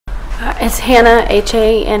It's Hannah,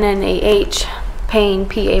 Hannah, Payne,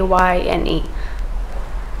 Payne.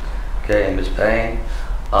 Okay, and Ms. Payne,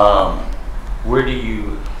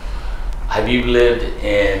 have you lived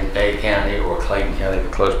in Bay County or Clayton County in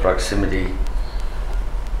close proximity?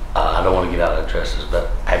 I don't want to give out addresses, but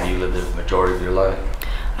have you lived there the majority of your life?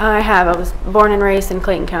 I have. I was born and raised in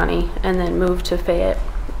Clayton County and then moved to Fayette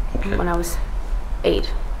when I was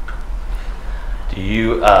 8. Do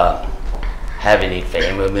you have any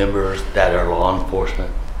family members that are law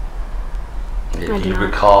enforcement? Do you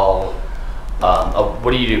recall,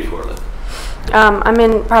 what do you do for a living? I'm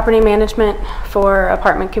in property management for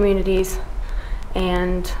apartment communities,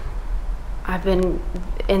 and I've been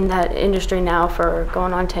in that industry now for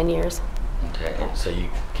going on 10 years. Okay, and so you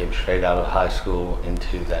came straight out of high school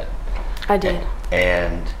into that? I did.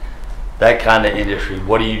 And that kind of industry,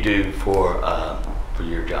 what do you do for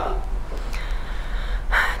your job?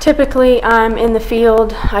 Typically, I'm in the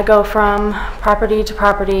field. I go from property to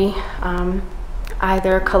property,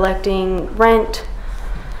 either collecting rent,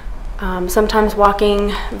 sometimes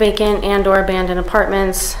walking vacant and or abandoned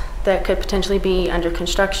apartments that could potentially be under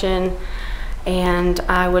construction, and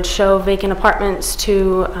I would show vacant apartments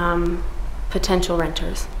to potential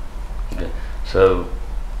renters. Okay. So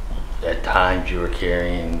at times you were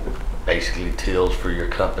carrying basically tills for your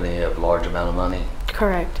company of large amount of money?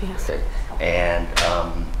 Correct, yes. Okay. And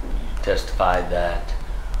you testified that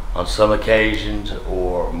on some occasions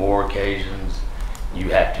or more occasions you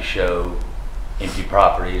have to show empty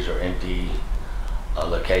properties or empty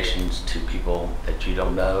locations to people that you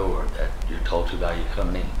don't know or that you're told to by your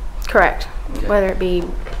company? Correct. Okay. Whether it be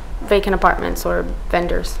vacant apartments or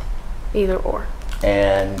vendors, either or.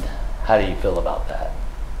 And how do you feel about that?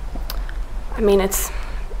 I mean, it's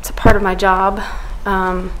a part of my job.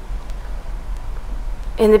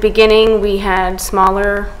 In the beginning, we had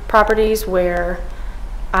smaller properties where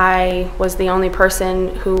I was the only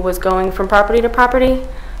person who was going from property to property.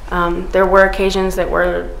 There were occasions that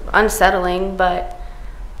were unsettling, but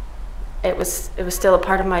it was still a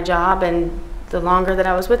part of my job, and the longer that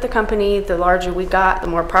I was with the company, the larger we got, the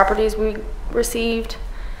more properties we received,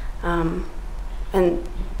 and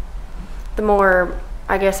the more,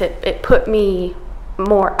 I guess it put me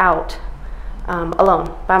more out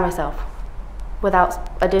alone, by myself, without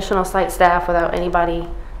additional site staff, without anybody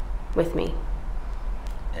with me.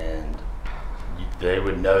 And they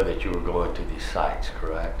would know that you were going to these sites,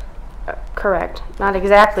 correct? Correct. Not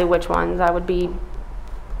exactly which ones. I would be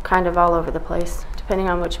kind of all over the place, depending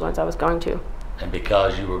on which ones I was going to. And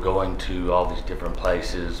because you were going to all these different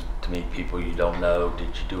places to meet people you don't know, did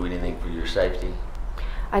you do anything for your safety?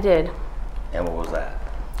 I did. And what was that?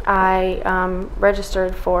 I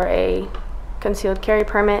registered for a concealed carry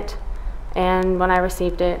permit, and when I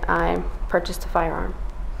received it, I purchased a firearm.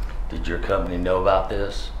 Did your company know about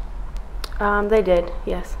this? They did,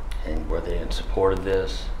 yes. And were they in support of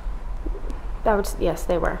this? Yes,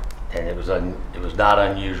 they were. And it was not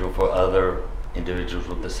unusual for other individuals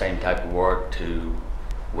with the same type of work to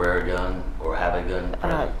wear a gun or have a gun?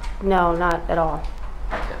 No, not at all.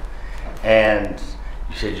 Okay. And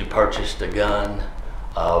you said you purchased a gun.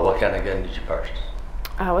 What kind of gun did you purchase?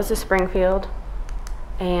 It was a Springfield,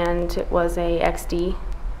 and it was a XD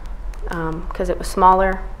because it was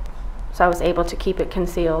smaller, so I was able to keep it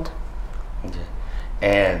concealed. Okay.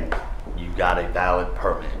 And you got a valid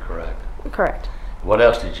permit, correct? Correct. What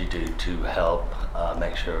else did you do to help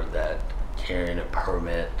make sure that carrying a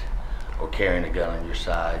permit or carrying a gun on your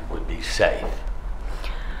side would be safe?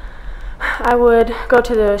 I would go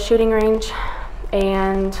to the shooting range,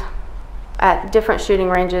 and at different shooting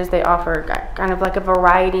ranges they offer kind of like a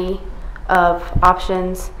variety of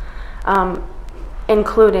options,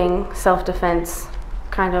 including self-defense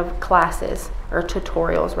kind of classes, or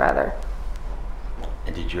tutorials rather.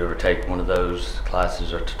 And did you ever take one of those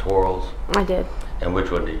classes or tutorials? I did. And which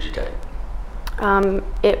one did you take?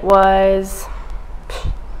 It was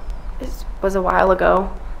a while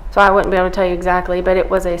ago, so I wouldn't be able to tell you exactly, but it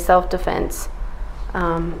was a self-defense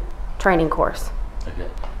training course. Okay.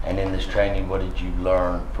 And in this training, what did you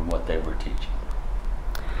learn from what they were teaching?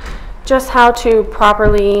 Just how to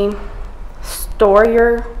properly store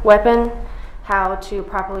your weapon, how to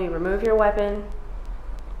properly remove your weapon,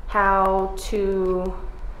 how to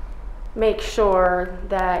make sure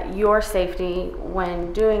that your safety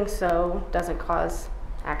when doing so doesn't cause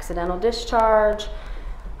accidental discharge,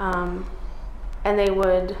 and they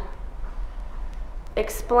would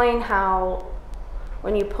explain how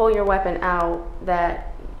when you pull your weapon out that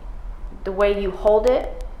the way you hold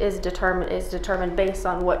it is determined based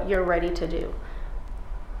on what you're ready to do.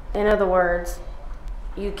 In other words,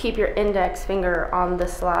 you keep your index finger on the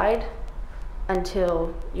slide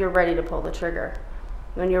until you're ready to pull the trigger.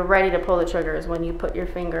 When you're ready to pull the trigger is when you put your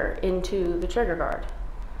finger into the trigger guard.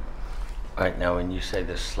 All right, now when you say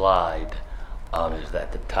the slide, is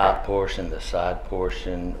that the top portion, the side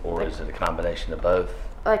portion, or is it a combination of both?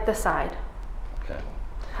 Like the side. Okay.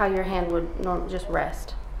 How your hand would just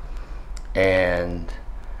rest. And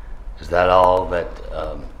is that all that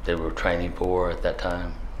they were training for at that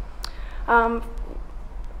time?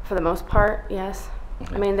 For the most part, yes.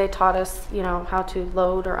 Okay. I mean, they taught us, you know, how to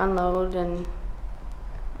load or unload and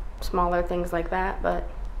smaller things like that, but.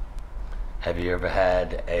 Have you ever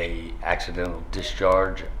had a accidental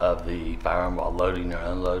discharge of the firearm while loading or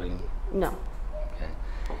unloading? No. Okay.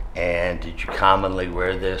 And did you commonly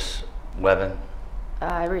wear this weapon?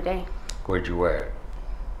 Every day. Where'd you wear it?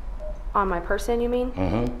 On my person, you mean?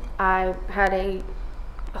 Mm-hmm. I had a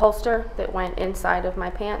holster that went inside of my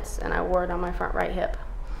pants, and I wore it on my front right hip.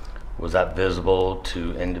 Was that visible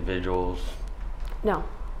to individuals? No.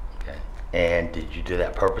 Okay. And did you do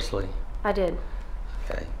that purposely? I did.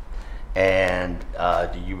 Okay. And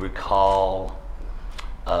do you recall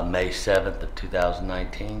May 7th of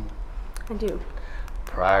 2019? I do.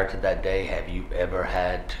 Prior to that day, have you ever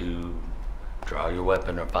had to draw your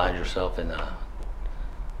weapon or find yourself in a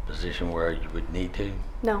position where you would need to?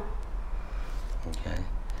 No. Okay.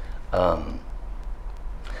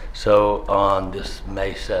 So on this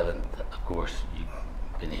May 7th, of course,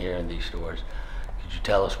 you've been hearing these stories. Could you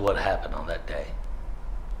tell us what happened on that day?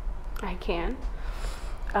 I can.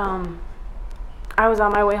 I was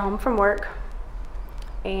on my way home from work,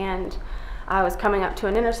 and I was coming up to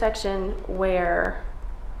an intersection where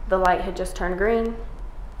the light had just turned green.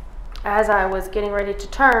 As I was getting ready to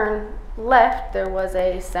turn left, there was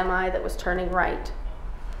a semi that was turning right.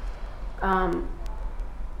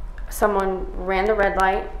 Someone ran the red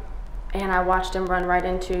light, and I watched him run right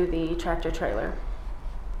into the tractor trailer.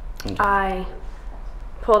 Okay. I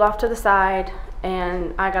pulled off to the side,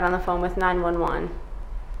 and I got on the phone with 911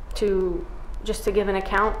 just to give an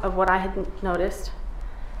account of what I had noticed.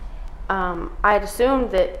 I had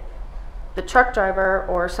assumed that the truck driver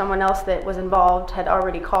or someone else that was involved had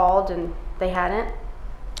already called, and they hadn't.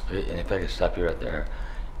 And if I could stop you right there,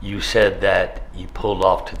 you said that you pulled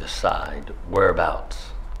off to the side.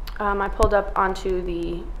 Whereabouts? I pulled up onto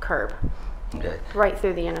the curb, Okay. right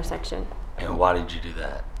through the intersection. And why did you do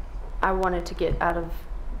that? I wanted to get out of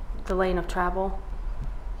the lane of travel.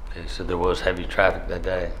 Okay, so there was heavy traffic that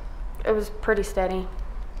day? It was pretty steady.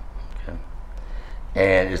 Okay.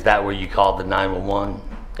 And is that where you called the 911?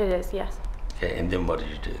 It is, yes. Okay, and then what did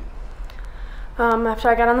you do? After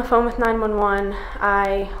I got on the phone with 911,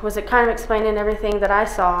 I was kind of explaining everything that I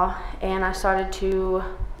saw, and I started to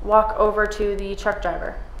walk over to the truck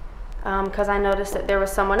driver because I noticed that there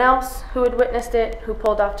was someone else who had witnessed it, who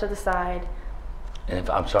pulled off to the side. And if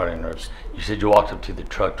I'm sorry to interrupt, you said you walked up to the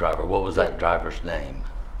truck driver. What was that driver's name?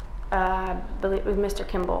 I believe it was Mr.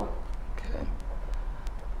 Kimball. Okay.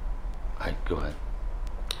 All right, go ahead.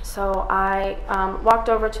 So I walked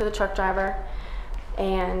over to the truck driver,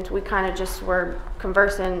 and we kind of just were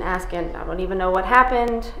conversing, asking, I don't even know what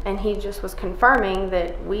happened, and he just was confirming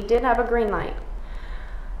that we did have a green light.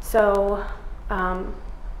 So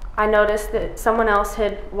I noticed that someone else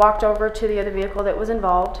had walked over to the other vehicle that was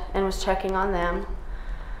involved and was checking on them.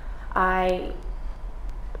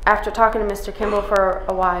 After talking to Mr. Kimball for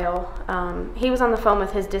a while, he was on the phone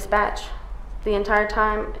with his dispatch the entire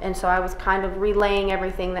time, and so I was kind of relaying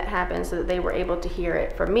everything that happened so that they were able to hear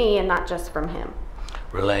it from me and not just from him.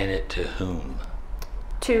 Relaying it to whom?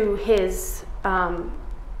 To his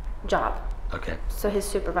job. Okay. So his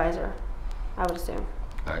supervisor, I would assume.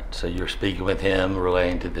 All right, so you're speaking with him,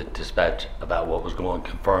 relaying to the dispatch about what was going on,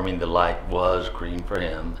 confirming the light was green for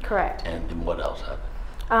him. Correct. And then what else happened?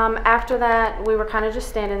 After that, we were kind of just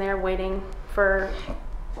standing there waiting for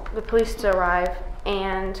the police to arrive,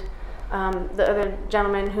 and the other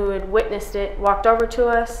gentleman who had witnessed it walked over to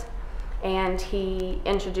us, and he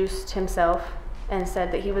introduced himself and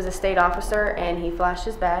said that he was a state officer, and he flashed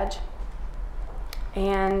his badge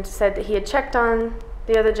and said that he had checked on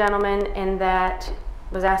the other gentleman and that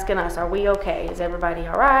was asking us, are we okay? Is everybody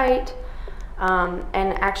all right?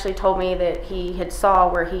 And actually told me that he had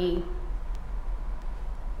saw where he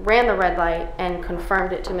ran the red light and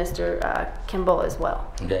confirmed it to Mr. Kimball as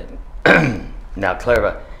well. Okay. Now,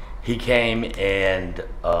 Clara, he came and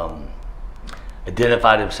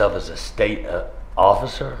identified himself as a state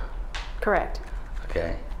officer? Correct.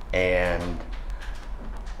 Okay. And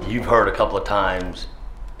you've heard a couple of times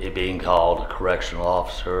it being called a correctional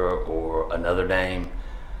officer or another name.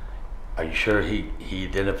 Are you sure he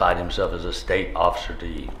identified himself as a state officer to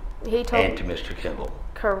you He told and to Mr. Kimball?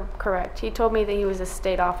 Correct. He told me that he was a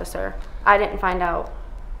state officer. I didn't find out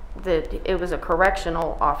that it was a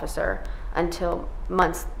correctional officer until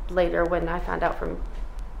months later when I found out from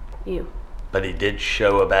you. But he did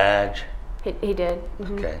show a badge? He did.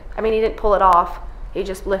 Mm-hmm. Okay. I mean, he didn't pull it off. He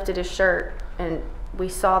just lifted his shirt, and we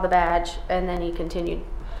saw the badge, and then he continued.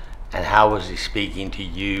 And how was he speaking to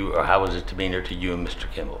you, or how was his demeanor to you and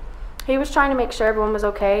Mr. Kimball? He was trying to make sure everyone was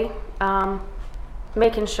okay,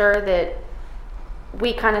 making sure that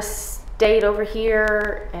we kind of stayed over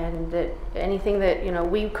here, and that anything that, you know,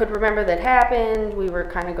 we could remember that happened, we were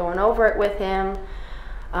kind of going over it with him.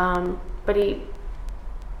 But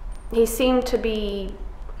he seemed to be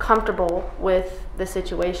comfortable with the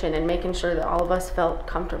situation and making sure that all of us felt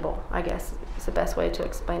comfortable, I guess is the best way to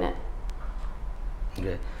explain it.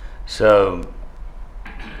 Okay. So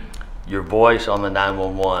your voice on the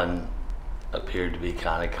 911 appeared to be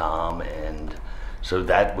kind of calm, and so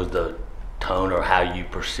that was the tone, or how you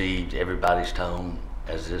perceived everybody's tone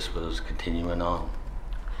as this was continuing on?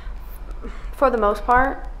 For the most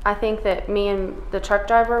part, I think that me and the truck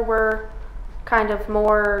driver were kind of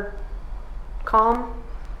more calm.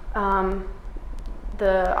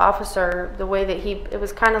 The officer, the way that it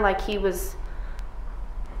was kind of like he was,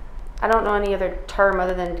 I don't know any other term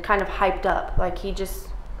other than kind of hyped up. Like he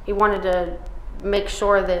wanted to make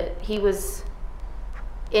sure that he was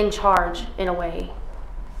in charge in a way.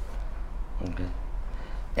 Okay.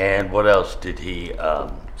 And what else did he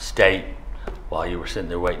state while you were sitting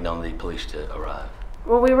there waiting on the police to arrive?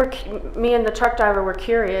 Well, me and the truck driver were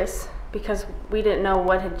curious because we didn't know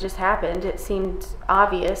what had just happened. It seemed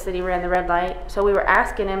obvious that he ran the red light, so we were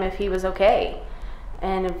asking him if he was okay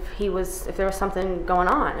and if there was something going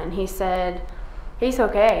on, and he said he's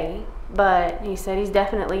okay, but he said he's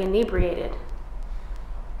definitely inebriated.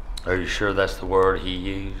 Are you sure that's the word he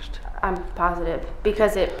used? I'm positive,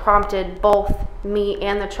 because it prompted both me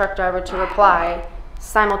and the truck driver to reply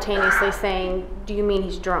simultaneously saying, "Do you mean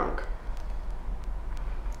he's drunk?"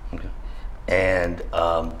 Okay. And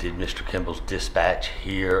did Mr. Kimball's dispatch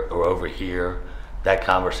hear or overhear that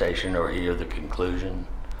conversation, or hear the conclusion?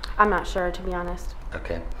 I'm not sure, to be honest.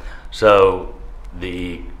 Okay. So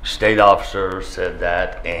the state officer said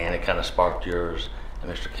that, and it kind of sparked yours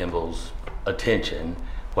and Mr. Kimball's attention.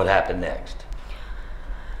 What happened next?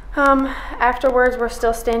 Afterwards, we're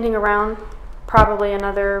still standing around, probably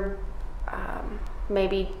another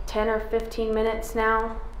maybe 10 or 15 minutes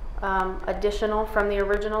now, additional from the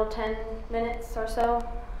original 10 minutes or so.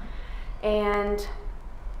 And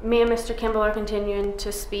me and Mr. Kimball are continuing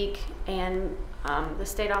to speak, and the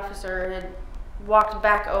state officer had walked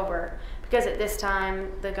back over, because at this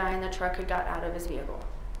time the guy in the truck had got out of his vehicle.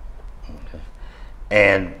 Okay.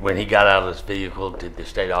 And when he got out of his vehicle, did the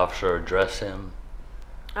state officer address him?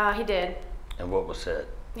 He did. And what was said?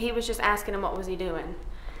 He was just asking him what was he doing,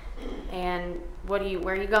 and where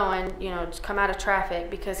are you going? You know, just come out of traffic,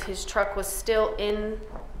 because his truck was still in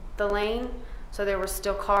the lane, so there were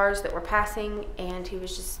still cars that were passing, and he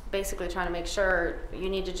was just basically trying to make sure you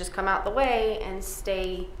need to just come out the way and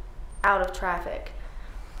stay out of traffic.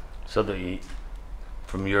 So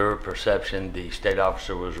from your perception, the state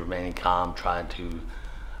officer was remaining calm, trying to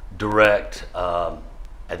direct,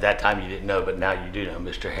 at that time you didn't know, but now you do know,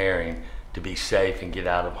 Mr. Herring, to be safe and get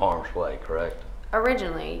out of harm's way, correct?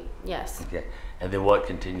 Originally, yes. Okay. And then what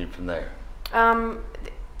continued from there?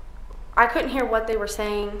 I couldn't hear what they were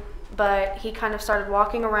saying, but he kind of started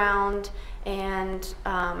walking around, and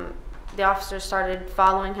the officers started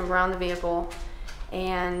following him around the vehicle,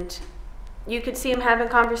 and you could see him having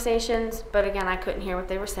conversations, but again, I couldn't hear what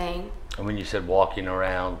they were saying. And when you said walking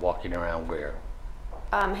around where?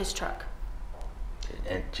 His truck.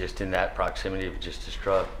 And just in that proximity of just his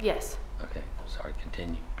truck? Yes. Okay, sorry,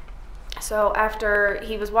 continue. So after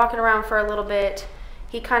he was walking around for a little bit,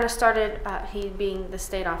 he kind of started, he being the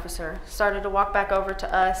state officer, started to walk back over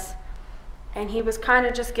to us, and he was kind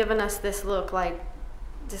of just giving us this look like,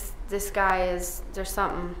 this guy is, there's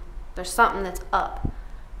something that's up.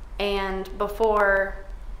 And before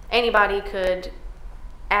anybody could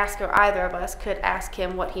ask, or either of us could ask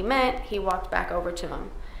him what he meant, he walked back over to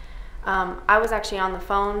him. I was actually on the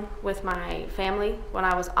phone with my family when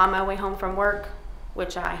I was on my way home from work,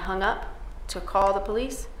 which I hung up to call the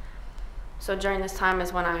police. So during this time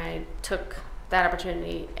is when I took that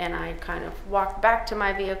opportunity, and I kind of walked back to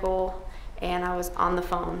my vehicle, and I was on the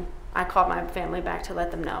phone. I called my family back to let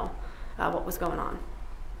them know what was going on.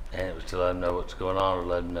 And it was to let them know what's going on, or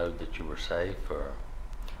let them know that you were safe, or?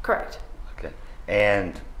 Correct. Okay.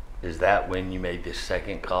 And is that when you made this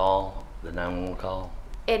second call, the 911 call?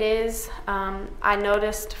 It is. I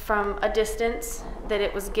noticed from a distance that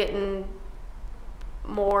it was getting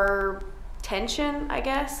more tension, I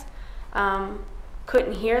guess.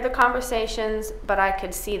 Couldn't hear the conversations, but I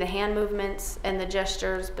could see the hand movements and the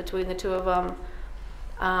gestures between the two of them.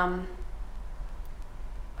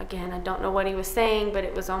 Again, I don't know what he was saying, but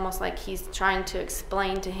it was almost like he's trying to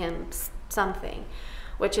explain to him something,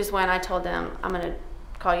 which is when I told them, I'm going to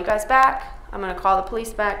call you guys back. I'm going to call the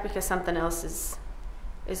police back because something else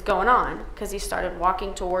is going on, because he started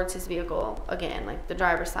walking towards his vehicle again, like the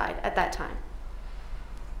driver's side at that time.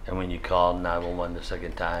 And when you called 911 the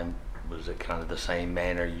second time, was it kind of the same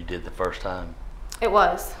manner you did the first time? It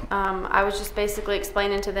was. I was just basically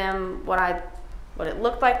explaining to them what it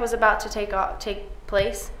looked like was about to take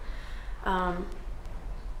place,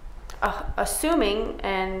 assuming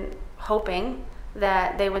and hoping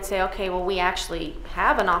that they would say, okay, well, we actually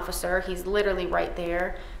have an officer. He's literally right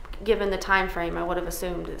there. Given the time frame, I would have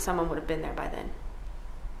assumed that someone would have been there by then.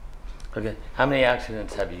 Okay. How many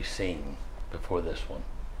accidents have you seen before this one?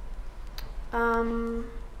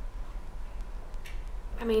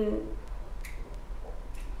 I mean,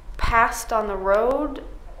 passed on the road,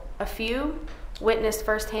 a few. Witnessed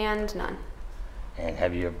firsthand, none. And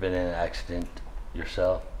have you ever been in an accident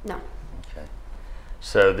yourself? No. Okay.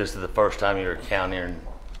 So this is the first time you're encountering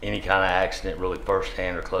any kind of accident really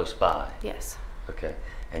firsthand or close by? Yes. Okay.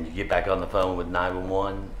 And you get back on the phone with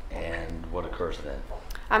 911, and what occurs then?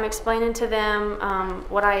 I'm explaining to them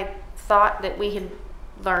what I thought that we had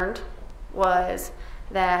learned was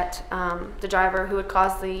that the driver who had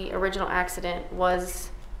caused the original accident was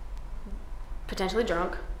potentially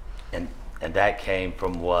drunk. And that came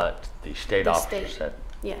from what the state officer said?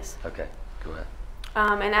 Yes. Okay, go ahead.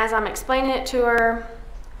 And as I'm explaining it to her,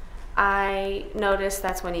 I notice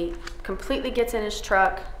that's when he completely gets in his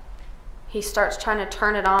truck. He starts trying to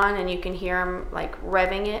turn it on, and you can hear him like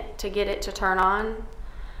revving it to get it to turn on,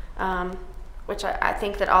 which I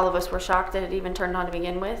think that all of us were shocked that it even turned on to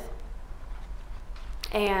begin with.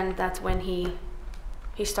 And that's when he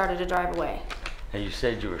started to drive away. Now you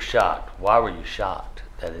said you were shocked. Why were you shocked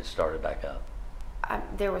that it started back up?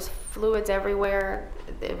 There was fluids everywhere.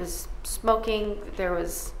 It was smoking. It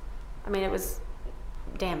was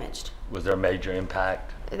damaged. Was there a major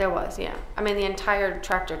impact? There was, yeah. I mean, the entire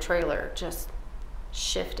tractor trailer just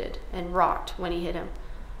shifted and rocked when he hit him.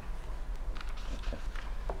 Okay.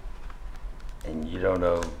 And you don't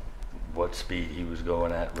know what speed he was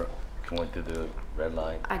going at, going through the red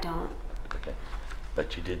light? I don't. Okay.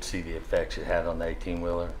 But you did see the effects it had on the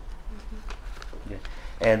 18-wheeler? Mm-hmm. Yeah.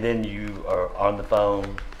 And then you are on the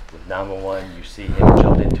phone with 911, you see him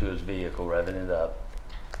jump into his vehicle, revving it up.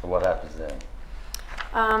 So what happens then?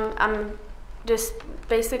 I'm just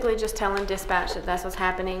basically just telling dispatch that that's what's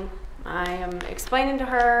happening. I am explaining to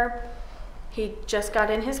her he just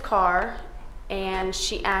got in his car, and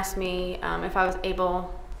she asked me if I was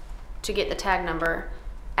able to get the tag number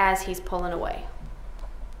as he's pulling away.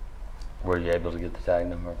 Were you able to get the tag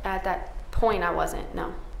number? At that point, I wasn't,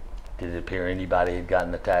 no. Did it appear anybody had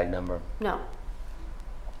gotten the tag number? No.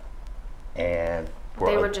 And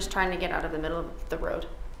they were just trying to get out of the middle of the road.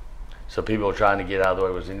 So people were trying to get out of the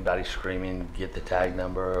way. Was anybody screaming, get the tag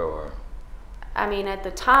number, or? I mean, at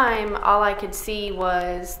the time, all I could see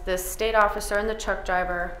was the state officer and the truck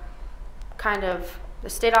driver the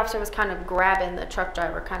state officer was kind of grabbing the truck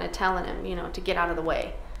driver, kind of telling him, you know, to get out of the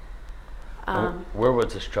way. Where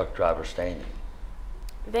was this truck driver standing?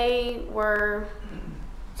 They were,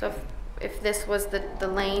 so if this was the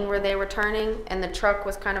lane where they were turning and the truck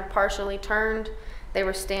was kind of partially turned, they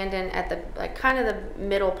were standing at the kind of the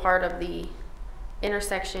middle part of the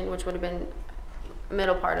intersection, which would have been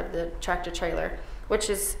middle part of the tractor trailer, which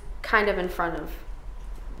is kind of in front of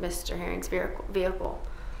Mr. Herring's vehicle.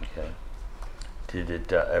 Okay. Did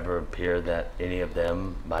it ever appear that any of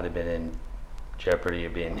them might have been in jeopardy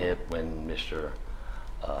of being hit when Mr.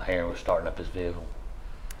 Herring was starting up his vehicle?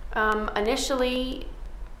 Initially,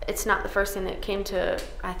 it's not the first thing that came to,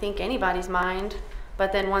 I think, anybody's mind.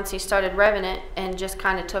 But then once he started revving it and just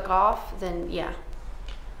kind of took off, then yeah.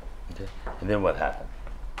 Okay. And then what happened?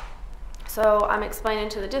 So I'm explaining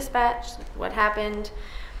to the dispatch what happened.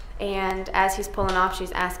 And as he's pulling off,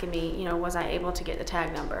 she's asking me, you know, was I able to get the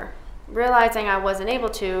tag number? Realizing I wasn't able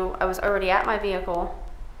to, I was already at my vehicle.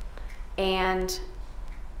 And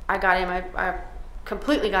I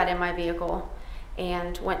completely got in my vehicle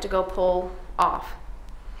and went to go pull off.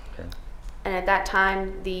 Okay. And at that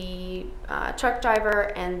time, the truck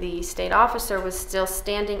driver and the state officer was still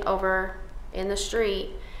standing over in the street,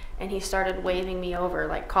 and he started waving me over,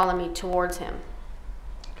 like calling me towards him.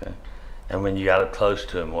 Okay. And when you got up close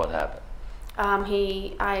to him, what happened?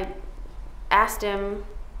 I asked him,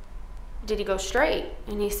 did he go straight?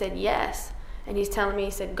 And he said yes. And he's telling me,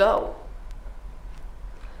 he said, go.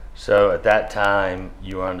 So at that time,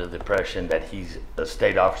 you were under the impression that he's a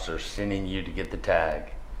state officer sending you to get the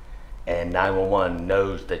tag, and 911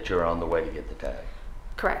 knows that you're on the way to get the tag.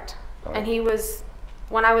 Correct. All right. And he was,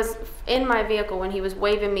 when I was in my vehicle, when he was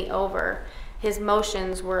waving me over, his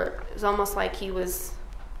motions were, it was almost like he was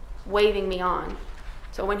waving me on.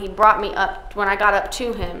 So when he brought me up, when I got up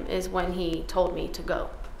to him is when he told me to go.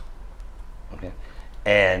 Okay.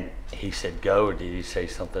 And he said go, or did he say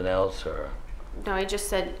something else, or? No, he just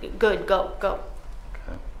said, good, go, go.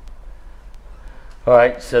 Okay. All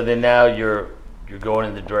right, so then now you're going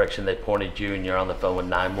in the direction they pointed you, and you're on the phone with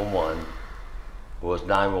 911. Was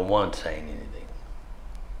 911 saying anything?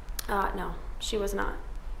 No, she was not.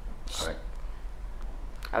 All right.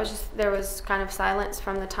 There was kind of silence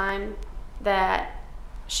from the time that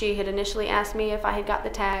she had initially asked me if I had got the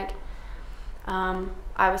tag.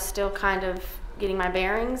 I was still kind of getting my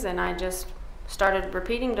bearings, and I just started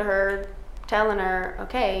repeating to her, telling her,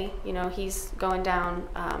 okay, you know, he's going down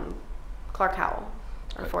Clark Howell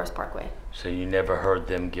or Forest Parkway. So you never heard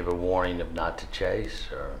them give a warning of not to chase,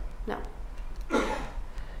 or? No.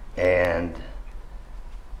 And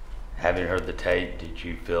having heard the tape, did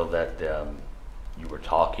you feel that you were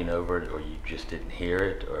talking over it, or you just didn't hear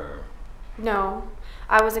it, or? No,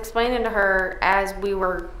 I was explaining to her as we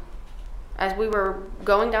were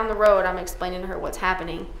going down the road. I'm explaining to her what's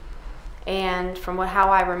happening, and from how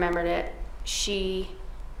I remembered it, she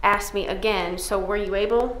asked me again, so were you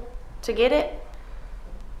able to get it?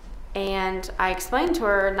 And I explained to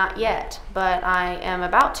her, not yet, but I am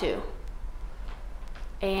about to.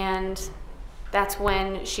 And that's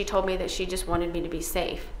when she told me that she just wanted me to be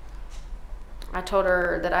safe. I told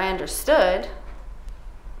her that I understood,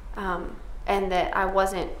 and that I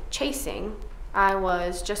wasn't chasing. I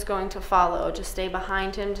was just going to follow, just stay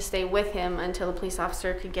behind him, to stay with him until a police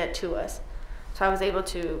officer could get to us. So I was able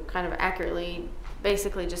to kind of accurately,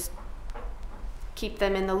 basically just keep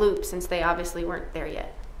them in the loop, since they obviously weren't there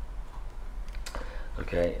yet.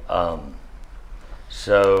 Okay,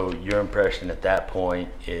 so your impression at that point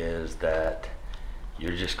is that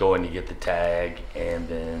you're just going to get the tag, and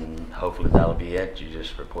then hopefully that'll be it? You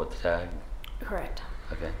just report the tag? Correct.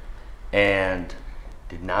 Okay. And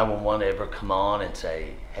did 911 ever come on and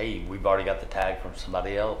say, hey, we've already got the tag from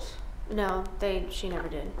somebody else? No, she never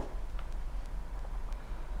did.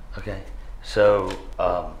 Okay. So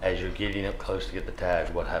as you're getting up close to get the tag,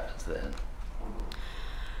 what happens then?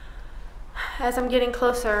 As I'm getting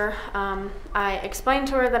closer, I explained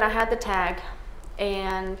to her that I had the tag,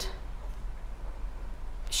 and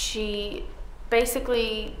she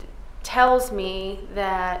basically tells me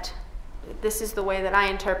that, this is the way that I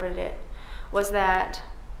interpreted it, was that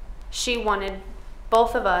she wanted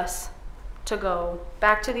both of us to go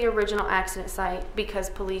back to the original accident site because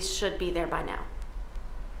police should be there by now.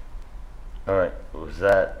 All right,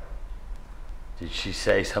 did she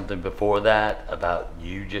say something before that about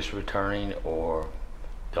you just returning, or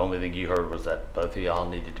the only thing you heard was that both of y'all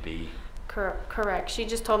needed to be? Correct. She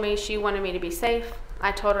just told me she wanted me to be safe.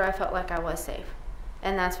 I told her I felt like I was safe.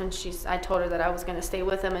 And that's when I told her that I was going to stay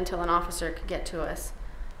with them until an officer could get to us.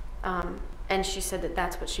 And she said that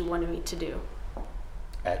that's what she wanted me to do.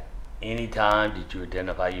 At any time, did you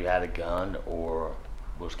identify you had a gun or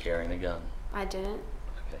was carrying a gun? I didn't.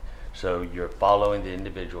 Okay. So you're following the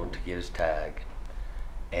individual to get his tag,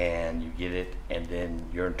 and you get it, and then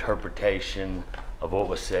your interpretation of what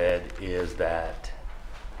was said is that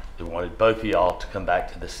they wanted both of y'all to come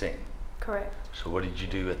back to the scene. Correct. So what did you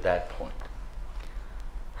do at that point?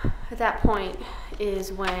 At that point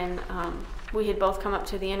is when we had both come up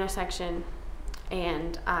to the intersection,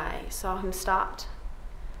 and I saw him stopped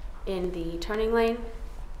in the turning lane.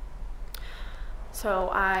 So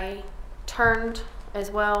I turned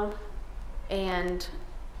as well, and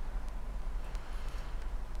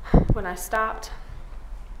when I stopped,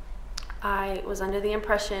 I was under the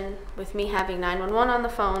impression, with me having 911 on the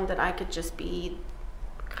phone, that I could just be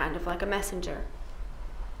kind of like a messenger.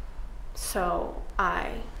 So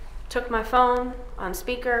I took my phone on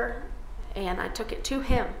speaker, and I took it to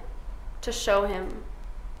him to show him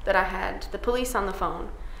that I had the police on the phone,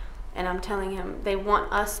 and I'm telling him they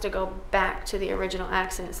want us to go back to the original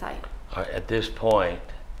accident site. All right, at this point,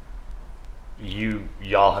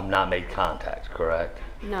 y'all have not made contact, correct?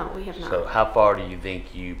 No, we have not. So how far do you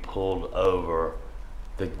think you pulled over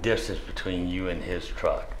the distance between you and his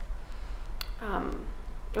truck?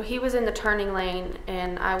 Well, he was in the turning lane,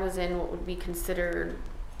 and I was in what would be considered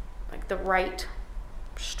like the right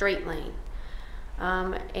straight lane.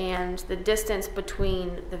 And the distance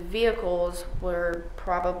between the vehicles were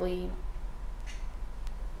probably,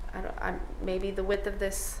 maybe the width of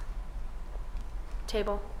this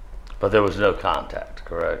table. But there was no contact,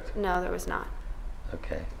 correct? No, there was not.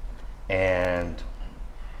 Okay. And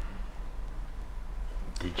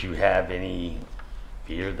did you have any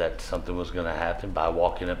fear that something was going to happen by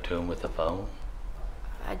walking up to him with a phone?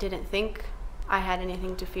 I didn't think I had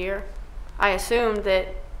anything to fear. I assumed that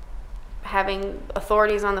having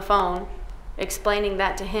authorities on the phone, explaining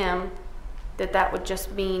that to him, that would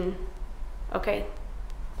just mean, okay,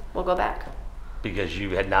 we'll go back. Because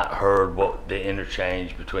you had not heard what the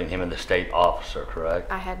interchange between him and the state officer,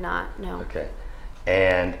 correct? I had not, no. Okay.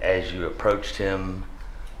 And as you approached him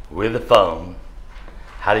with the phone,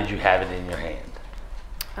 how did you have it in your hand?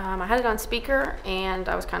 I had it on speaker, and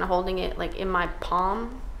I was kind of holding it like in my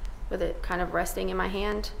palm, with it kind of resting in my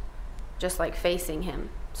hand, just like facing him,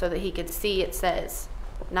 so that he could see it says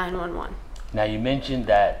 911. Now you mentioned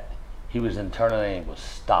that he was in turn lane and was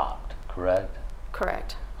stopped, correct?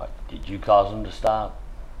 Correct. Did you cause him to stop?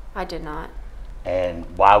 I did not. And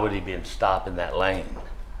why would he be stopped in that lane?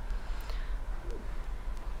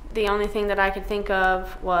 The only thing that I could think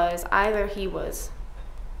of was either he was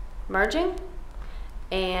merging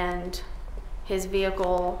and his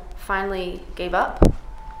vehicle finally gave up,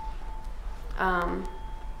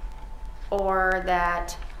 or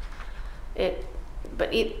that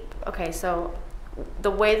okay, so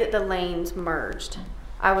the way that the lanes merged,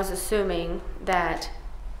 I was assuming that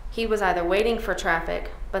he was either waiting for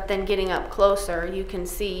traffic, but then getting up closer, you can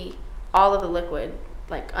see all of the liquid,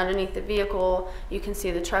 like underneath the vehicle, you can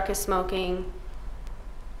see the truck is smoking.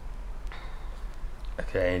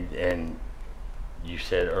 Okay, and you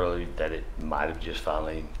said earlier that it might have just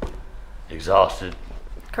finally exhausted.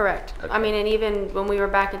 Correct. Okay. I mean, and even when we were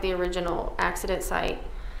back at the original accident site,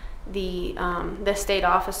 the state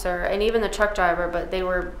officer and even the truck driver, but they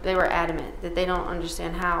were adamant that they don't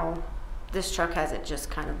understand how this truck hasn't just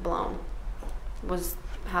kind of blown, was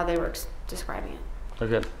how they were describing it.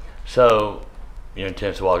 Okay, so you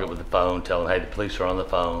intend to walk up with the phone, tell them, hey, the police are on the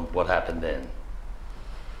phone. What happened then?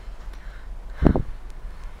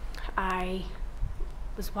 I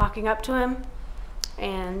was walking up to him,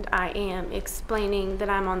 and I am explaining that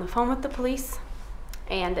I'm on the phone with the police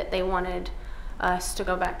and that they wanted us to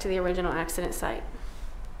go back to the original accident site.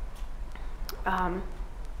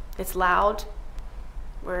 It's loud.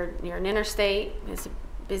 We're near an interstate. It's a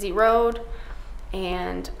busy road,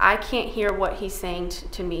 and I can't hear what he's saying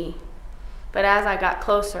to me. But as I got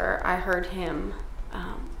closer, I heard him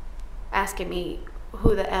asking me,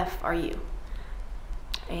 "Who the F are you?"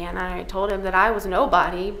 And I told him that I was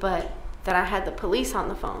nobody, but that I had the police on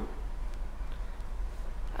the phone.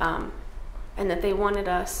 And that they wanted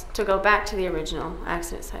us to go back to the original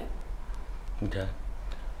accident site. Okay.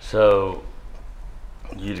 So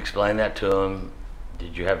you'd explain that to him.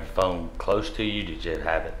 Did you have your phone close to you? Did you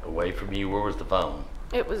have it away from you? Where was the phone?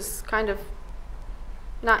 It was kind of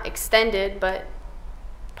not extended, but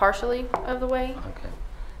partially of the way. Okay.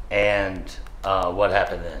 And what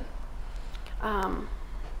happened then?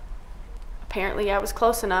 Apparently I was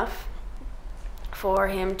close enough for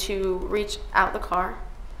him to reach out the car,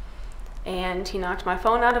 and he knocked my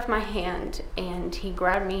phone out of my hand, and he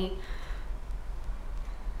grabbed me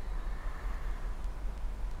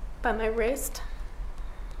by my wrist,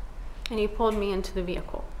 and he pulled me into the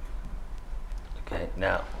vehicle. Okay.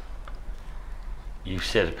 Now, you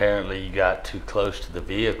said apparently you got too close to the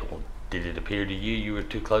vehicle. Did it appear to you you were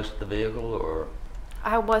too close to the vehicle, or?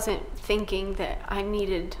 I wasn't thinking that I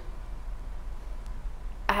needed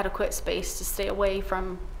adequate space to stay away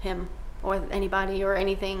from him or anybody or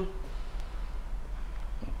anything.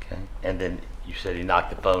 Okay. And then you said he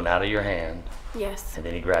knocked the phone out of your hand. Yes. And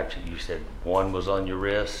then he grabbed you. You said one was on your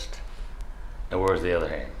wrist, and where was the other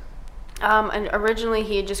hand? And originally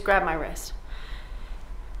he had just grabbed my wrist,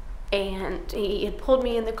 and he had pulled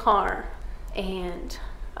me in the car, and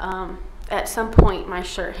at some point my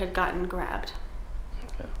shirt had gotten grabbed.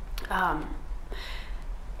 Okay.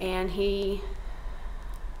 And he...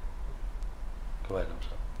 Go ahead, I'm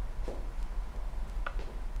sorry.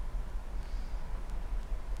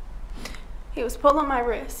 He was pulling my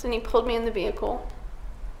wrist, and he pulled me in the vehicle,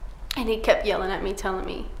 and he kept yelling at me, telling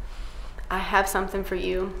me, "I have something for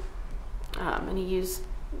you." And he used,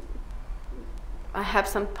 "I have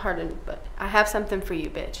something for you,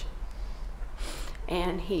 bitch."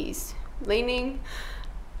 And he's leaning,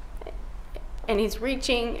 and he's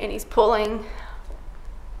reaching, and he's pulling.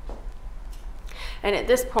 And at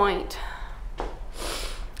this point,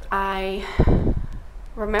 I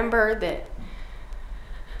remember that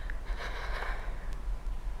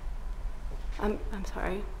I'm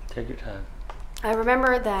sorry. Take your time. I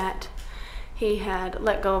remember that he had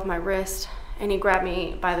let go of my wrist, and he grabbed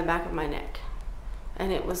me by the back of my neck.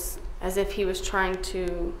 And it was as if he was trying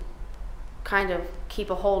to kind of keep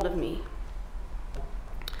a hold of me.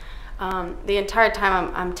 The entire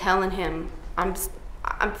time I'm telling him, I'm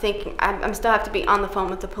thinking, I still have to be on the phone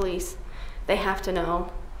with the police. They have to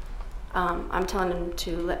know. I'm telling him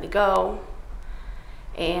to let me go.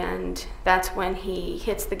 And that's when he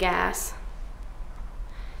hits the gas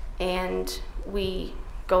and we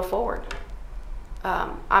go forward.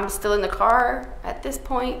 I'm still in the car at this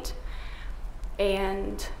point,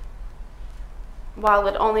 and while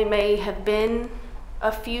it only may have been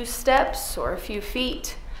a few steps or a few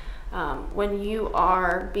feet, when you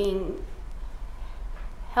are being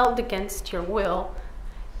held against your will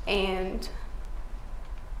and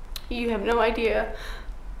you have no idea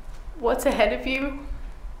what's ahead of you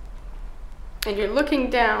and you're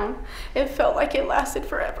looking down, it felt like it lasted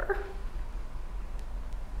forever.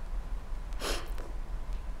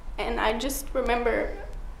 And I just remember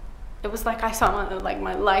it was like I saw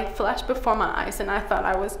my light flash before my eyes, and I thought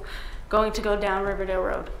I was going to go down Riverdale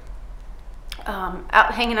Road,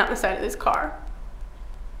 hanging out the side of this car.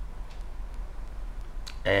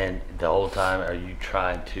 And the whole time, are you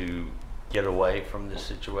trying to get away from this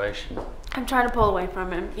situation? I'm trying to pull away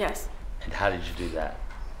from him, yes. And how did you do that?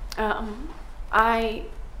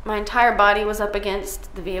 My entire body was up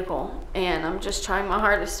against the vehicle, and I'm just trying my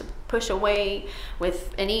hardest to push away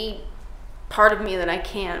with any part of me that I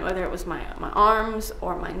can, whether it was my arms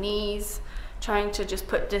or my knees, trying to just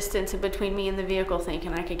put distance in between me and the vehicle,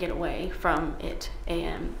 thinking I could get away from it,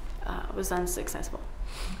 and was unsuccessful.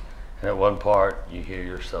 And at one part, you hear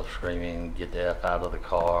yourself screaming, "Get the F out of the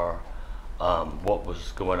car." What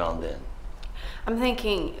was going on then? I'm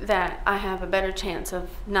thinking that I have a better chance of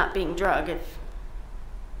not being drugged if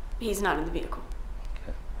he's not in the vehicle.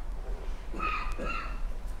 Okay.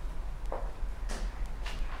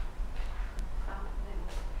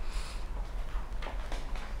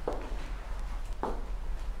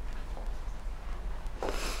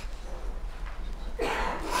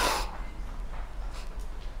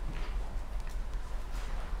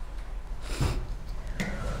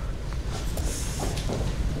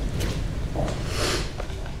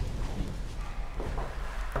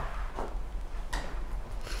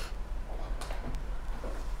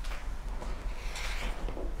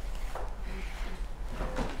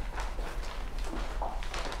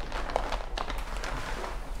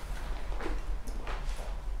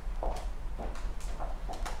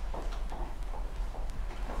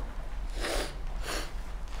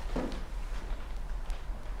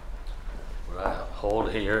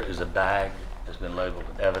 Hold here is a bag that's been labeled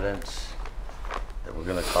evidence that we're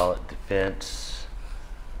going to call it defense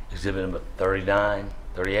exhibit number 39,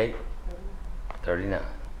 38, 39.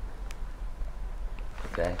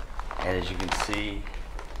 Okay, and as you can see,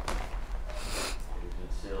 it's been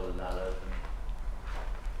sealed and not open.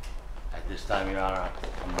 At this time, Your Honor,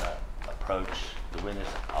 I'm going to approach the witness,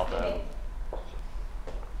 although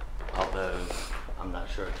I'm not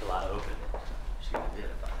sure until I open it she can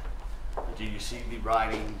identify it. But do you see me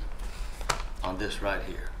writing on this right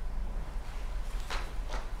here?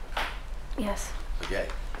 Yes. Okay.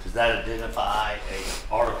 Does that identify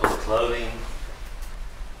a article of clothing?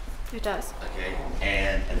 It does. Okay.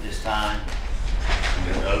 And at this time,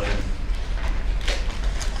 I'm going to open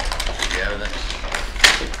the evidence.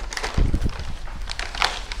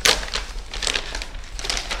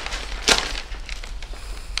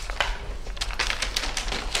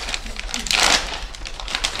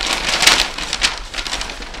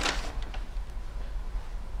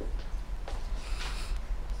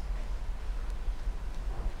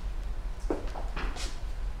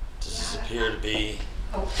 Appear to be.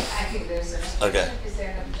 Oh, I think there's an objection. Okay. Is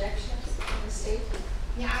there an objection in the state?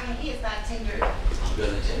 Yeah, I mean, he is not tendered. I'm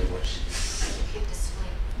going to tell you what she Get this way.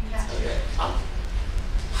 You have to. Okay.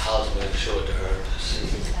 I was going to show it to her to see.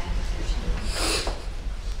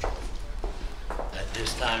 At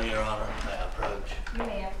this time, Your Honor, may I approach? You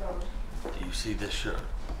may approach. Do you see this shirt?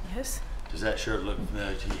 Yes. Does that shirt look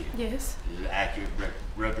familiar to you? Yes. Is it an accurate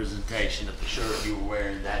representation of the shirt you were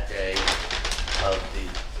wearing that day of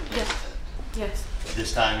the Yes. Yes. At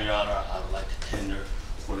this time, Your Honor, I would like to tender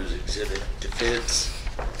what is exhibit defense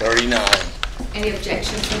 39. Any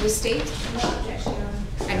objection from the state? No objection, Your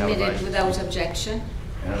Honor. Admitted without objection.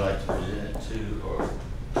 And I'd like to present it to or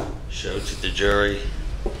show to the jury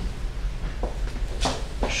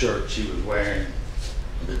the shirt she was wearing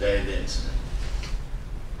on the day of the incident.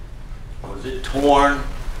 Was it torn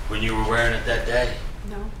when you were wearing it that day?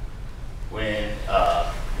 No. When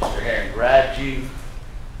Mr. Herring grabbed you,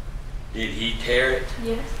 did he tear it?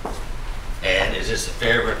 Yes. And is this a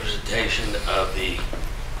fair representation of the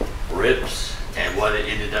rips and what it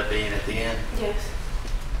ended up being at the end? Yes.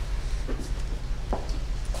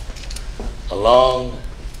 Along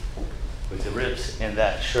with the rips in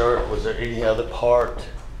that shirt, was there any other part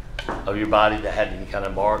of your body that had any kind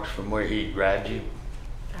of marks from where he grabbed you?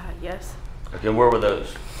 Yes. Okay, where were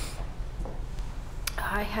those?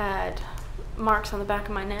 I had marks on the back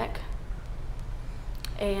of my neck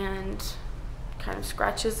and kind of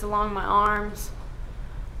scratches along my arms,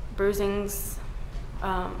 bruisings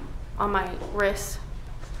on my wrists,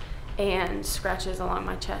 and scratches along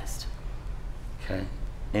my chest. Okay.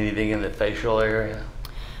 Anything in the facial area?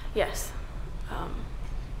 Yes.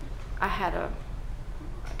 I had a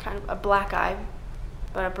kind of a black eye,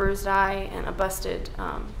 but a bruised eye and a busted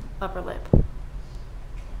upper lip.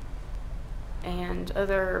 And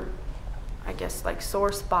other, I guess, like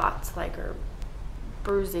sore spots, like or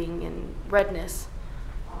bruising and redness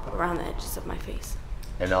around the edges of my face.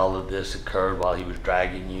 And all of this occurred while he was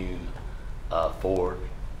dragging you forward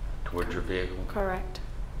towards your vehicle? Correct.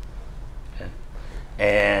 Okay.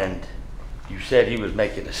 And you said he was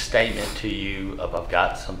making a statement to you of, "I've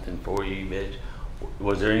got something for you, bitch."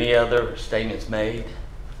 Was there any other statements made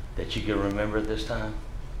that you can remember at this time?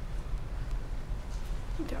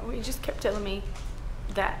 No, he just kept telling me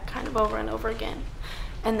that kind of over and over again,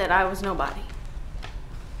 and that I was nobody.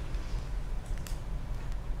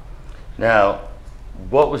 Now,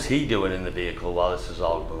 what was he doing in the vehicle while this is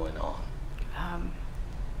all going on?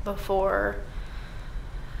 Before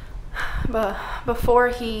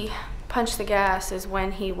he punched the gas is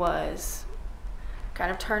when he was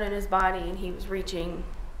kind of turning his body and he was reaching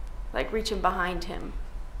behind him.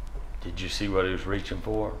 Did you see what he was reaching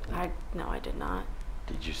for? No, I did not.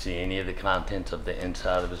 Did you see any of the contents of the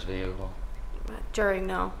inside of his vehicle? During,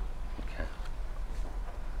 no. Okay.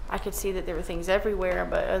 I could see that there were things everywhere,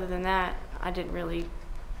 but other than that, I didn't really.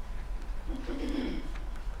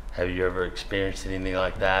 Have you ever experienced anything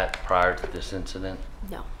like that prior to this incident?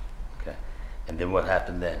 No. Okay. And then what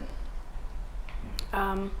happened then?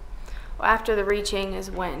 Well, after the reaching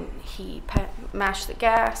is when he mashed the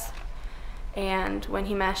gas, and when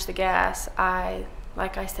he mashed the gas,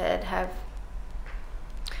 like I said, have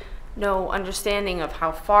no understanding of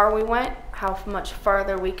how far we went, how much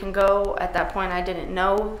farther we can go. At that point, I didn't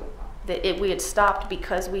know that we had stopped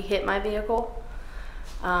because we hit my vehicle,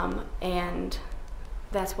 and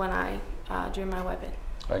that's when I drew my weapon.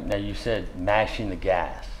 Right, now you said mashing the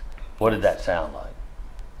gas. What did that sound like?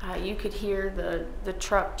 You could hear the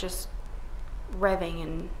truck just revving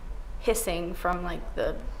and hissing from like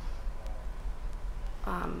the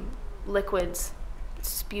liquids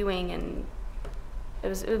spewing, and it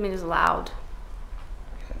was loud.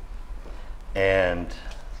 Okay. And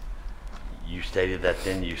you stated that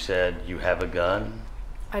then you said you have a gun?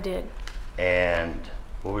 I did. And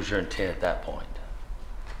what was your intent at that point?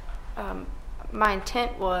 My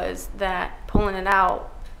intent was that pulling it out,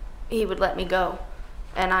 he would let me go,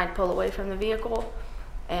 and I'd pull away from the vehicle,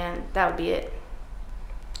 and that would be it.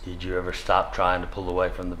 Did you ever stop trying to pull away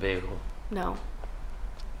from the vehicle? No.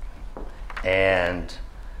 And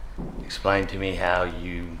explain to me how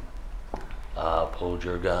you pulled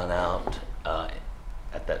your gun out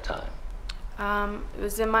at that time. It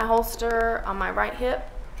was in my holster on my right hip,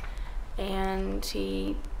 and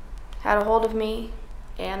he had a hold of me,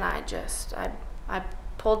 and I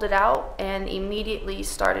pulled it out and immediately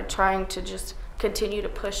started trying to just continue to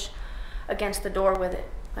push against the door with it,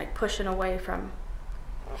 like pushing away from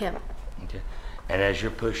him. Okay. And as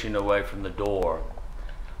you're pushing away from the door,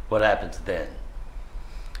 what happens then?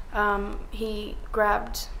 He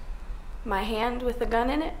grabbed my hand with the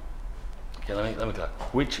gun in it. Okay, let me talk.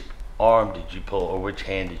 Which arm did you pull, or which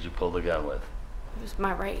hand did you pull the gun with? It was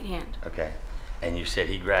my right hand. Okay. And you said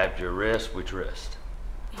he grabbed your wrist. Which wrist?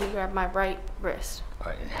 He grabbed my right wrist. All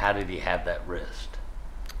right. And how did he have that wrist?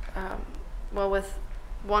 Well, with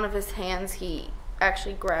one of his hands, he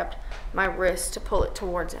actually grabbed my wrist to pull it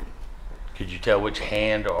towards him. Could you tell which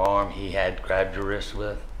hand or arm he had grabbed your wrist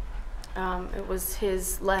with? It was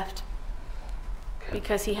his left, Okay.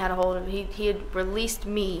 because he had a hold of he had released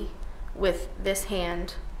me with this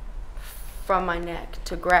hand from my neck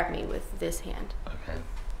to grab me with this hand. Okay.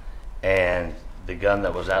 And the gun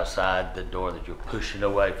that was outside the door that you're pushing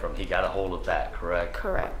away from, he got a hold of that, correct?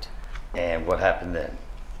 Correct. And what happened then?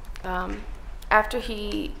 After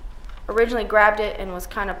he originally grabbed it and was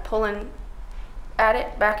kind of pulling at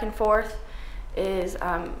it back and forth is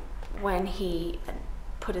when he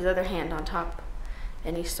put his other hand on top,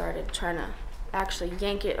 and he started trying to actually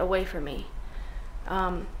yank it away from me.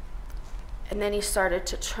 And then he started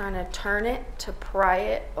to trying to turn it, to pry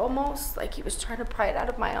it, almost like he was trying to pry it out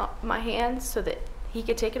of my hands so that he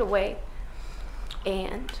could take it away.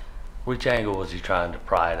 And Which angle was he trying to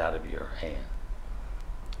pry it out of your hand?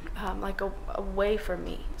 Like away from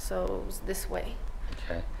me, so it was this way.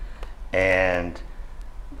 Okay. And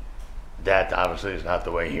that obviously is not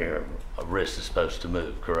the way your wrist is supposed to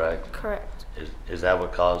move, correct? Correct. Is that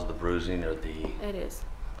what caused the bruising or the? It is.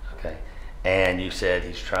 Okay. And you said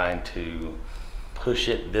he's trying to push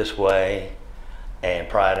it this way and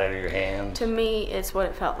pry it out of your hand? To me, it's what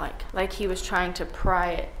it felt like he was trying to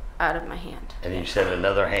pry it out of my hand. And you said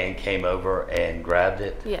another hand came over and grabbed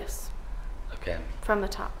it? Yes. Okay. From the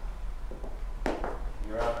top.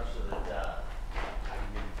 Your Honor, so that I can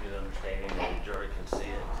give you a good understanding and the jury can see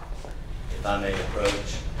it. If I may approach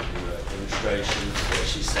the demonstration of what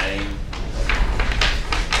she's saying.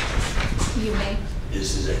 You may.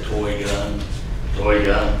 This is a toy gun. Don't let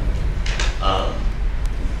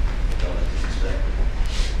this expect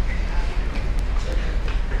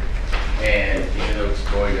it. And even though it's a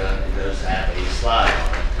toy gun, it does have a slide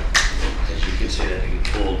on it. As you can see, that it can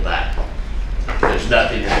pull back. There's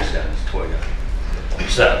nothing in this gun, it's a toy gun.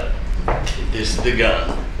 So, if this is the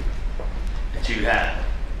gun that you have,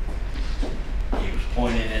 he was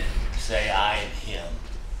pointing it, say I and him,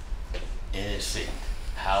 in his seat.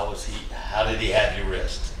 How did he have your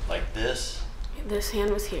wrist? Like this? This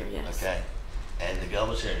hand was here, yes. Okay. And the gun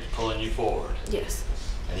was here, he's pulling you forward. Yes.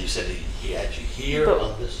 And you said he had you here But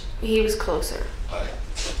on this? he was closer. All right.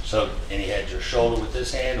 So, and he had your shoulder with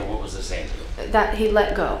this hand, or what was this hand doing? That he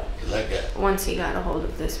let go He let go. once he got a hold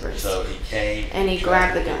of this wrist. So he came. And he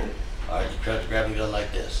tried grabbed the to- gun. All right, you tried to grab the gun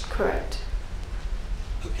like this. Correct.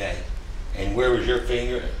 Okay. And where was your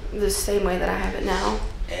finger? The same way that I have it now.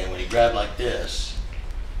 And when he grabbed like this,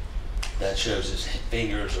 that shows his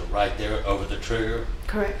fingers are right there over the trigger.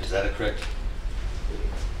 Correct. Is that a correct?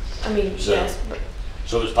 I mean, So- yes, but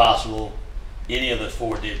So it's possible any of the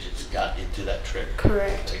 4 digits got into that trigger.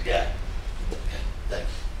 correct. Like that. Okay, thank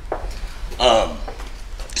you.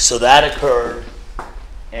 So that occurred,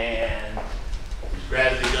 and he's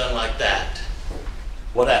grabbing the gun like that.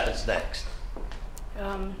 What happens next?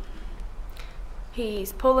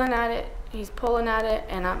 He's pulling at it,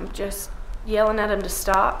 and I'm just yelling at him to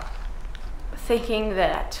stop, thinking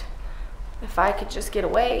that if I could just get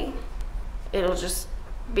away, it'll just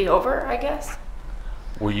be over, I guess.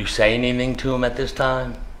 Were you saying anything to him at this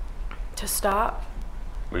time? To stop.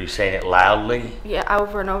 Were you saying it loudly? Yeah,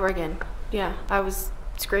 over and over again. Yeah, I was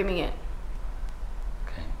screaming it.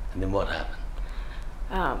 Okay. And then what happened?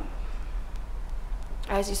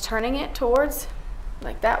 As he's turning it towards,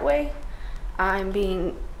 like that way, I'm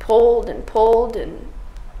being pulled, and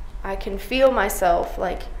I can feel myself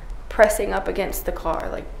like pressing up against the car,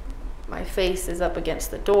 like my face is up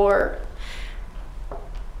against the door.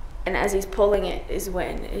 And as he's pulling it is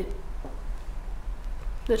when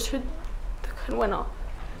the gun went off.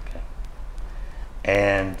 Okay.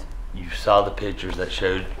 And you saw the pictures that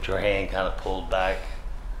showed your hand kind of pulled back.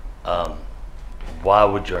 Why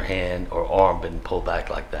would your hand or arm been pulled back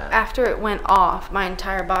like that? After it went off, my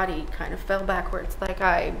entire body kind of fell backwards. Like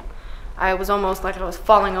I was almost like I was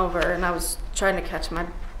falling over, and I was trying to catch my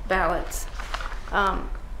balance.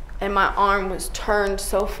 And my arm was turned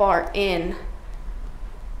so far in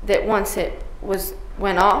that once it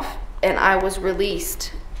went off and I was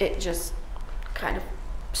released, it just kind of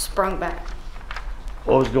sprung back.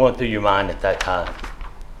 What was going through your mind at that time?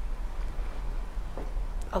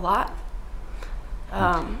 A lot.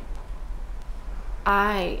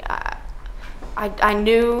 I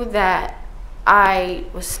knew that I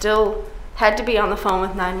was still had to be on the phone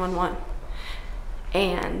with 911,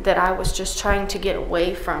 and that I was just trying to get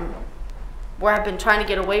away from where I've been trying to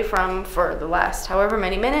get away from for the last however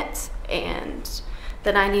many minutes, and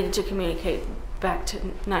that I needed to communicate back to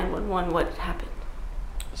 911 what had happened.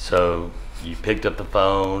 So you picked up the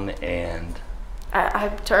phone and I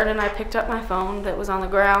turned and I picked up my phone that was on the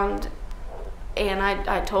ground, and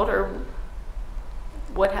I told her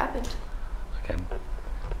what happened. okay.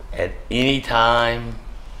 At any time,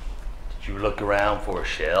 did you look around for a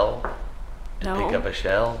shell? To pick up No, a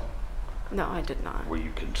shell? no, I did not. Were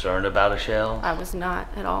you concerned about a shell? I was not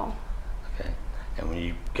at all. Okay. And when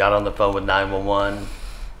you got on the phone with 911,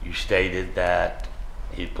 you stated that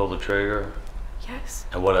he'd pulled the trigger. Yes.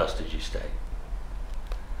 And what else did you state?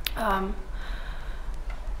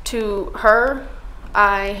 To her,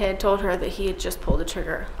 I had told her that he had just pulled the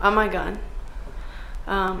trigger on my gun.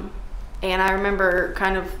 And I remember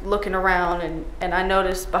kind of looking around, and I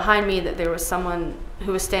noticed behind me that there was someone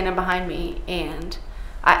who was standing behind me, and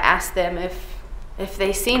I asked them if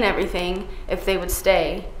they seen everything, if they would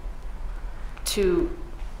stay to,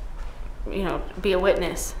 be a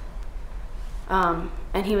witness.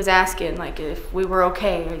 And he was asking, like, if we were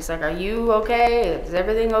okay. He's like, are you okay? Is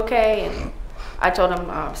everything okay? And I told him,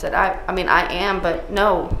 I said, I mean, I am, but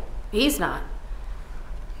no, he's not.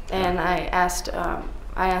 And I asked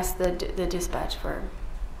the dispatch for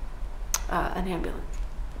an ambulance.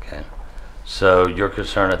 Okay. So your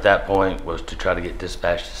concern at that point was to try to get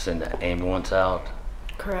dispatch to send an ambulance out?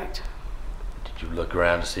 Correct. Did you look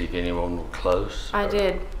around to see if anyone was close? I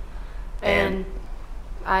did. And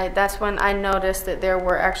that's when I noticed that there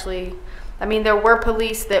were actually, I mean, there were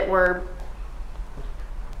police that were,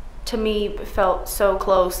 to me, felt so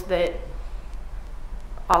close that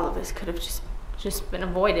all of this could have just been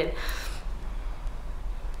avoided.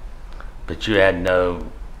 But you had no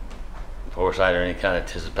foresight or any kind of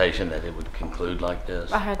anticipation that it would conclude like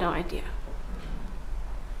this? I had no idea.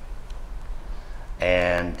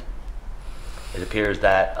 And it appears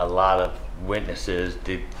that a lot of witnesses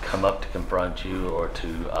did come up to confront you or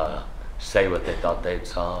to say what they thought they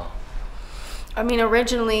saw. I mean,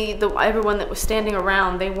 originally, everyone that was standing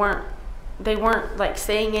around, they weren't like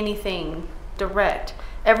saying anything direct.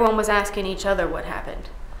 Everyone was asking each other what happened.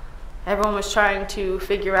 Everyone was trying to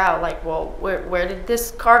figure out, like, well, where did this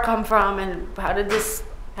car come from and how did this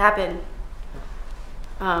happen?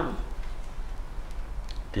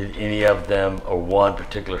 Did any of them or one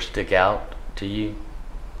particular stick out to you?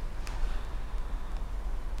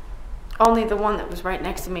 Only the one that was right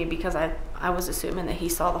next to me, because I was assuming that he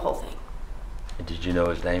saw the whole thing. And did you know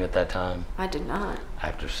his name at that time? I did not.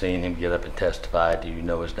 After seeing him get up and testify, do you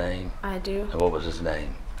know his name? I do. And what was his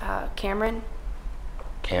name? Cameron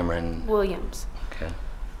Cameron Williams. Okay.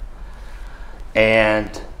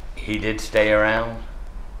 And he did stay around?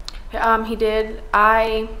 He did.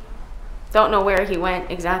 I don't know where he went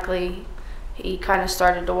exactly. He kind of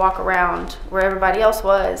started to walk around where everybody else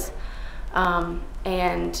was.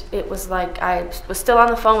 And it was like I was still on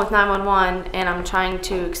the phone with 911 and I'm trying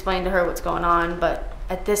to explain to her what's going on, but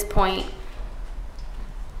at this point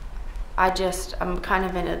I'm kind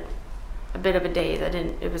of in a bit of a daze.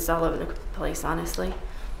 It was all over the place, honestly.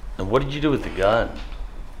 And what did you do with the gun?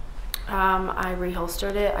 I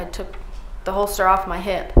reholstered it. I took the holster off my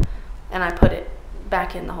hip and I put it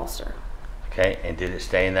back in the holster. Okay, and did it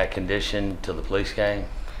stay in that condition till the police came?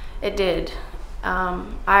 It did.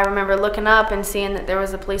 I remember looking up and seeing that there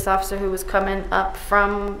was a police officer who was coming up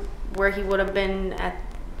from where he would have been at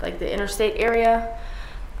like the interstate area.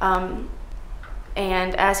 And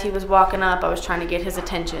as he was walking up, I was trying to get his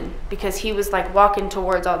attention because he was like walking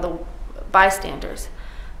towards all the bystanders,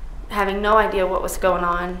 having no idea what was going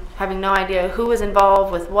on, having no idea who was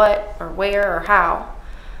involved with what or where or how.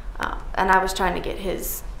 And I was trying to get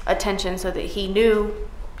his attention so that he knew,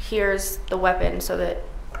 here's the weapon, so that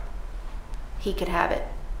he could have it.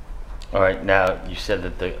 All right, now you said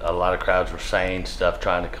that a lot of crowds were saying stuff,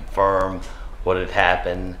 trying to confirm what had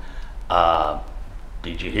happened.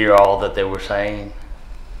 Did you hear all that they were saying?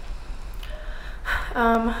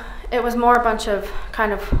 It was more a bunch of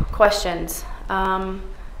kind of questions.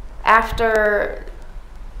 After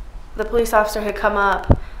the police officer had come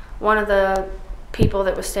up, one of the people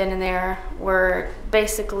that was standing there were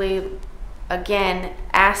basically, again,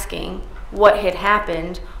 asking what had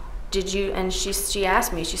happened. Did you, and she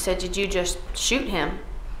asked me, she said, did you just shoot him?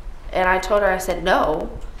 And I told her, I said, no.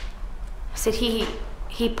 I said,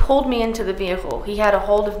 he pulled me into the vehicle. He had a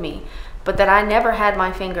hold of me, but that I never had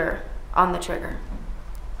my finger on the trigger.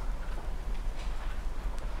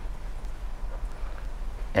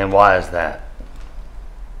 And why is that?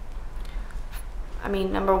 I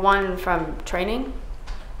mean, number one, from training,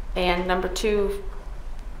 and number two,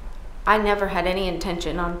 I never had any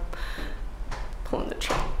intention on pulling the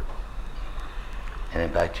trigger. And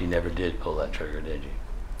in fact, you never did pull that trigger, did you?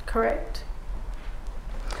 Correct.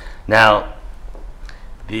 Now,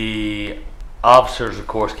 the officers, of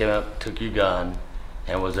course, came up, took your gun,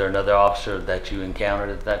 and was there another officer that you encountered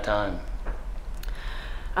at that time?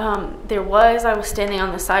 There was. I was standing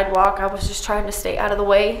on the sidewalk. I was just trying to stay out of the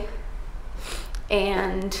way.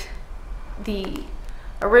 And the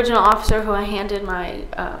original officer who I handed my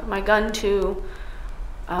my gun to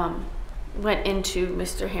went into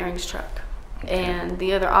Mr. Herring's truck. Okay. And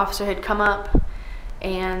the other officer had come up,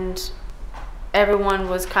 and everyone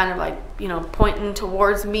was kind of like, you know, pointing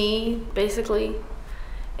towards me, basically.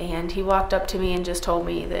 And he walked up to me and just told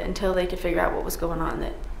me that until they could figure out what was going on,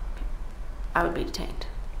 that I would be detained.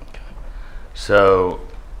 Okay. So,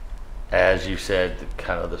 as you said,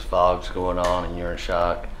 kind of this fog's going on and you're in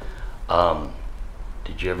shock.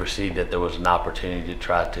 Did you ever see that there was an opportunity to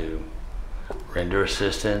try to render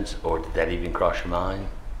assistance, or did that even cross your mind?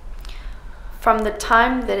 From the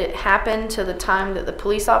time that it happened to the time that the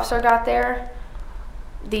police officer got there,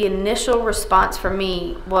 the initial response for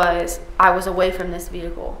me was I was away from this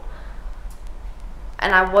vehicle.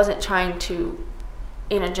 and I wasn't trying to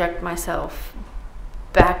interject myself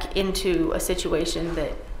back into a situation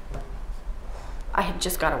that I had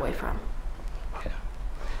just got away from. Okay.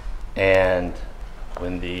 And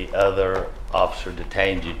when the other officer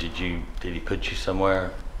detained you, did he put you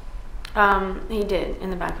somewhere? He did, in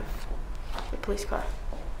the back of the police car.